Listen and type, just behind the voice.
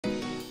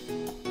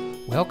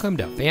Welcome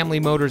to Family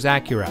Motors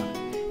Acura,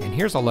 and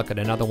here's a look at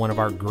another one of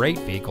our great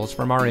vehicles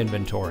from our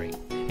inventory,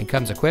 and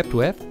comes equipped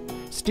with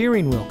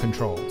steering wheel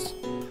controls,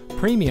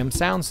 premium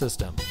sound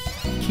system,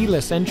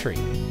 keyless entry,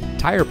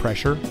 tire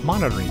pressure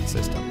monitoring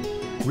system,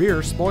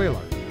 rear spoiler,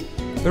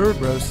 third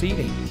row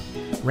seating,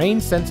 rain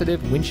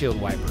sensitive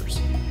windshield wipers,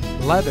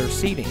 leather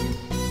seating,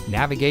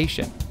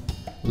 navigation,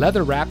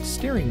 leather wrapped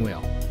steering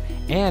wheel,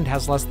 and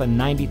has less than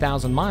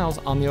 90,000 miles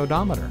on the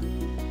odometer.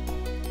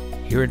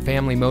 Here at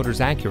Family Motors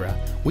Acura,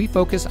 we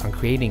focus on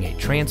creating a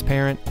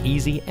transparent,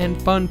 easy,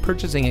 and fun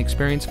purchasing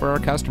experience for our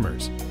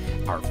customers.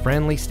 Our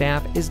friendly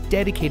staff is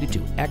dedicated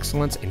to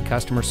excellence in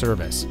customer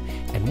service.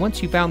 And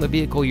once you found the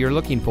vehicle you're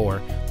looking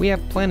for, we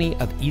have plenty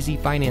of easy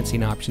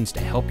financing options to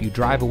help you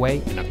drive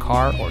away in a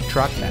car or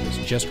truck that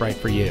is just right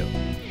for you.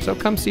 So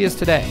come see us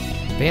today.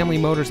 Family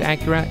Motors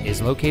Acura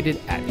is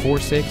located at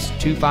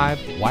 4625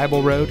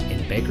 Wible Road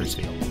in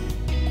Bakersfield.